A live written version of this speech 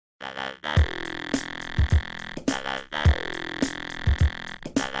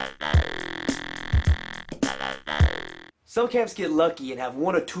Some camps get lucky and have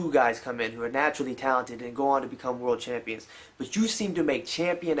one or two guys come in who are naturally talented and go on to become world champions. But you seem to make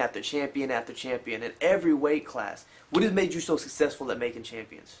champion after champion after champion in every weight class. What has made you so successful at making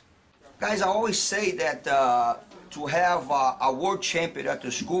champions? Guys, I always say that to have a world champion at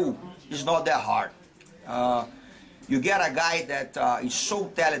the school is not that hard. You get a guy that is so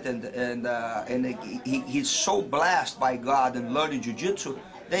talented and he's so blessed by God and learning Jiu-Jitsu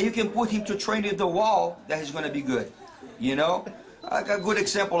that you can put him to train with the wall that he's going to be good. You know, like a good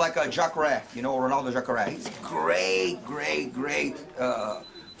example, like a Jacare, you know, Ronaldo Jacare. He's a great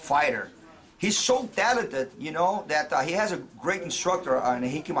fighter. He's so talented, you know, that he has a great instructor,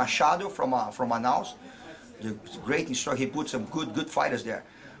 Henrique Machado from Manaus. He's a great instructor. He puts some good fighters there.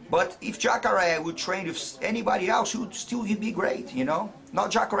 But if Jacare would train with anybody else, he would still be great, you know.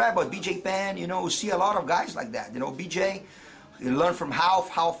 Not Jacare, but BJ Penn, you know, we see a lot of guys like that. You know, BJ, he learned from Half.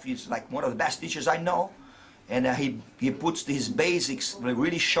 Half is like one of the best teachers I know. And he puts his basics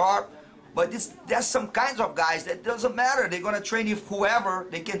really sharp. But there's some kinds of guys that doesn't matter. They're going to train with whoever.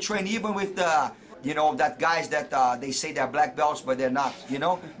 They can train even with the, you know, that guys that they say they're black belts, but they're not, you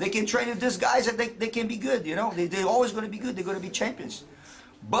know. They can train with these guys and they can be good, you know. They're always going to be good. They're going to be champions.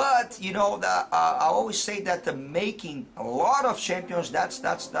 But, you know, I always say that making a lot of champions,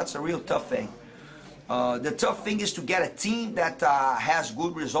 that's a real tough thing. The tough thing is to get a team that has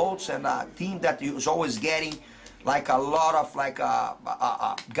good results and a team that is always getting like a lot of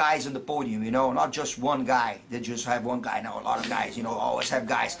guys on the podium, you know, not just one guy. They just have one guy. Now a lot of guys, you know, always have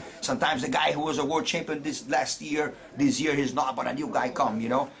guys. Sometimes the guy who was a world champion this year he's not, but a new guy come, you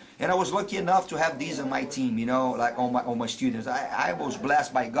know. And I was lucky enough to have these on my team, you know, like all my students. I was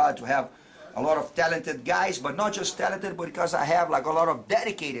blessed by God to have a lot of talented guys, but not just talented, but because I have like a lot of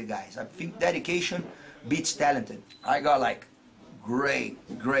dedicated guys. I think dedication beats talented. I got like great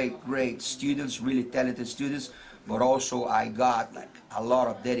students, really talented students, but also I got like a lot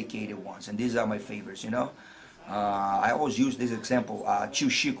of dedicated ones, and these are my favorites, you know. I always use this example. Tio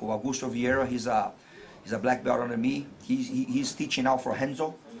Chico, Augusto Vieira, he's a black belt under me. He's teaching now for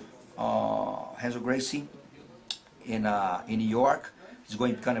Renzo Gracie in New York. He's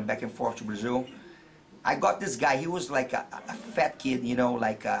going kind of back and forth to Brazil. I got this guy. He was like a fat kid, you know,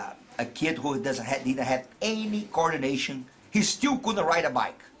 like a kid who didn't have any coordination. He still couldn't ride a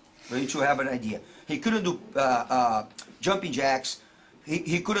bike, for you to have an idea. He couldn't do jumping jacks.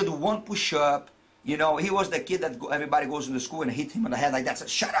 He couldn't do one push-up. You know, he was the kid that everybody goes into school and hit him on the head like that.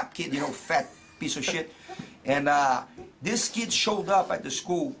 Shut up, kid, you know, fat piece of shit. And this kid showed up at the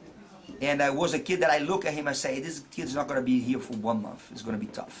school, and I was a kid that I look at him and say, this kid's not going to be here for 1 month. It's going to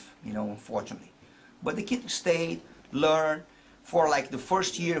be tough, you know, unfortunately. But the kid stayed, learned. For like the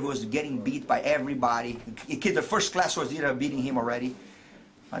first year, he was getting beat by everybody. The first class was either beating him already.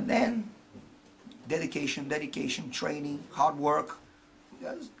 And then dedication, training, hard work.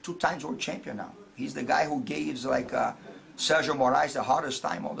 2 times world champion now. He's the guy who gives like Sergio Moraes the hardest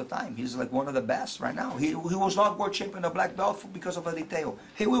time all the time. He's like one of the best right now. He was not world champion of black belt because of a detail.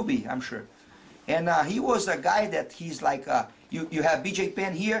 He will be, I'm sure. And he was a guy that he's like, you have BJ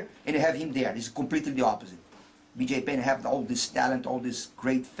Penn here and you have him there. He's completely the opposite. BJ Penn have all this talent, all these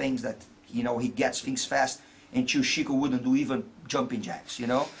great things that, you know, he gets things fast, and Tio Chico wouldn't do even jumping jacks, you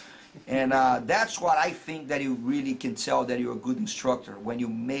know. And that's what I think that you really can tell that you're a good instructor, when you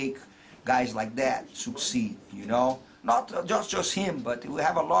make guys like that succeed, you know. Not just him, but we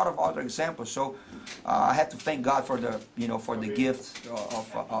have a lot of other examples. So I have to thank God for the, you know, for the gift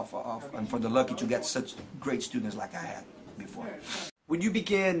and for the lucky to get such great students like I had before. When you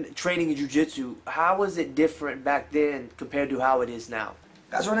began training in Jiu-Jitsu, how was it different back then compared to how it is now?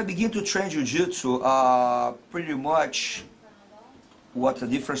 Guys, when I began to train Jiu-Jitsu, pretty much what the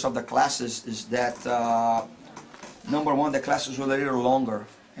difference of the classes is that, number one, the classes were a little longer.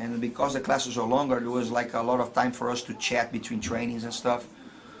 And because the classes were longer, there was like a lot of time for us to chat between trainings and stuff.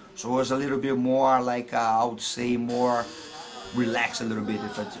 So it was a little bit more like, I would say, more relaxed a little bit,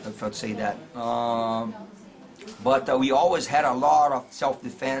 if I'd say that. But we always had a lot of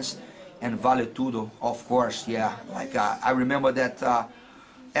self-defense and vale tudo, of course, yeah. Like I remember that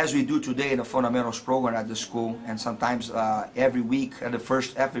as we do today in the fundamentals program at the school, and sometimes every week, at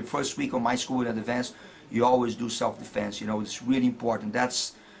every first week of my school in advance, you always do self-defense. You know, it's really important.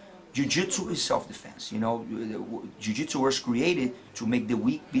 That's Jiu-Jitsu is self-defense. You know, Jiu-Jitsu was created to make the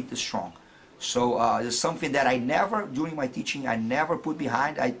weak beat the strong. So it's something that I never, during my teaching, I never put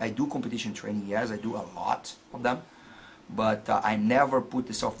behind. I do competition training, yes, I do a lot of them, but I never put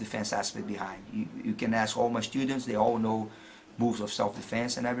the self-defense aspect behind. You can ask all my students, they all know moves of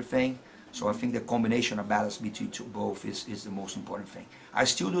self-defense and everything. So I think the combination of balance between both is the most important thing. I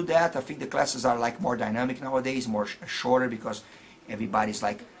still do that. I think the classes are like more dynamic nowadays, more shorter, because everybody's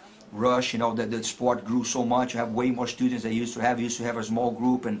like rush. You know, the sport grew so much. You have way more students than you used to have. You used to have a small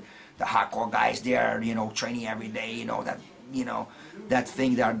group, and the hardcore guys there, you know, training every day. You know, that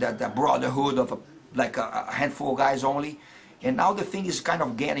thing, that brotherhood of like a handful of guys only. And now the thing is kind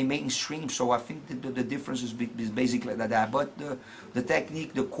of getting mainstream, so I think the difference is basically like that. But the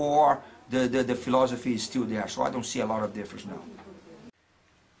technique, the core, the philosophy is still there, so I don't see a lot of difference now.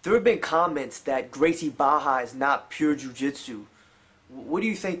 There have been comments that Gracie Barra is not pure Jiu-Jitsu. What do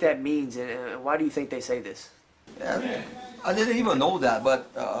you think that means, and why do you think they say this? Yeah, I didn't even know that,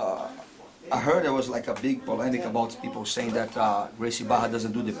 but I heard there was like a big polemic about people saying that Gracie Barra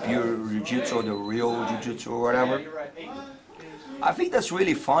doesn't do the pure Jiu-Jitsu or the real Jiu-Jitsu or whatever. I think that's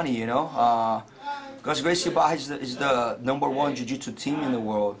really funny, you know, because Gracie Barra is the #1 Jiu-Jitsu team in the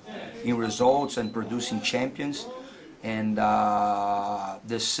world in results and producing champions. And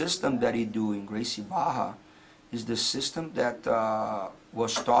the system that he do in Gracie Barra is the system that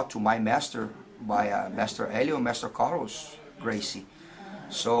was taught to my master by Master Helio and Master Carlos Gracie.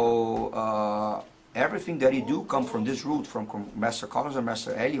 So everything that he do come from this root, from Master Carlos and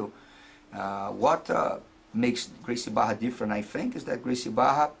Master Helio. What makes Gracie Barra different, I think, is that Gracie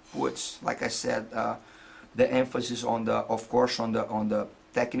Barra puts, like I said, the emphasis on the, of course, on the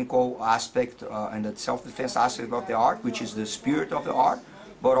technical aspect and the self-defense aspect of the art, which is the spirit of the art.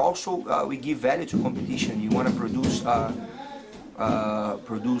 But also, we give value to competition. You want to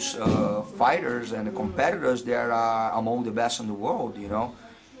produce fighters and competitors that are among the best in the world, you know.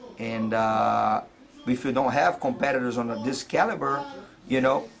 And if you don't have competitors on this caliber, you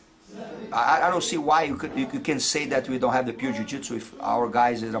know, I don't see why you can say that we don't have the pure Jiu-Jitsu if our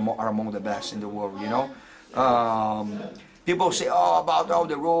guys are among the best in the world, you know. People say, oh, about all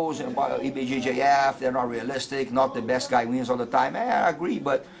the rules and about EBJJF, they're not realistic, not the best guy wins all the time. I agree,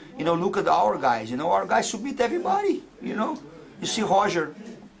 but, you know, look at our guys. You know, our guys submit everybody, you know. You see Roger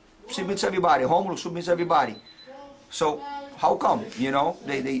submits everybody, Romulo submits everybody. So how come, you know,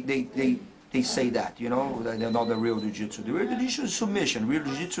 they say that, you know, they're not the real Jiu-Jitsu. The real Jiu-Jitsu is submission. Real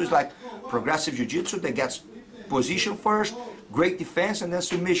Jiu-Jitsu is like progressive Jiu-Jitsu that gets position first, great defense, and then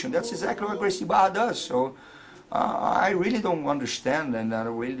submission. That's exactly what Gracie Barra does. So I really don't understand, and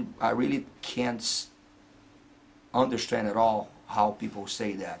I really can't understand at all how people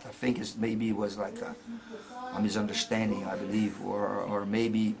say that. I think maybe it was like a misunderstanding, I believe, or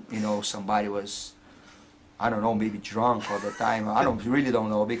maybe, you know, somebody was, I don't know, maybe drunk all the time. I really don't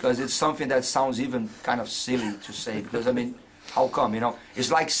know, because it's something that sounds even kind of silly to say, because, I mean, how come, you know?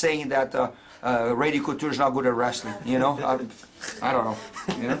 It's like saying that Randy Couture is not good at wrestling, you know? I don't know,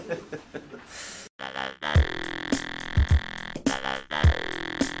 you know?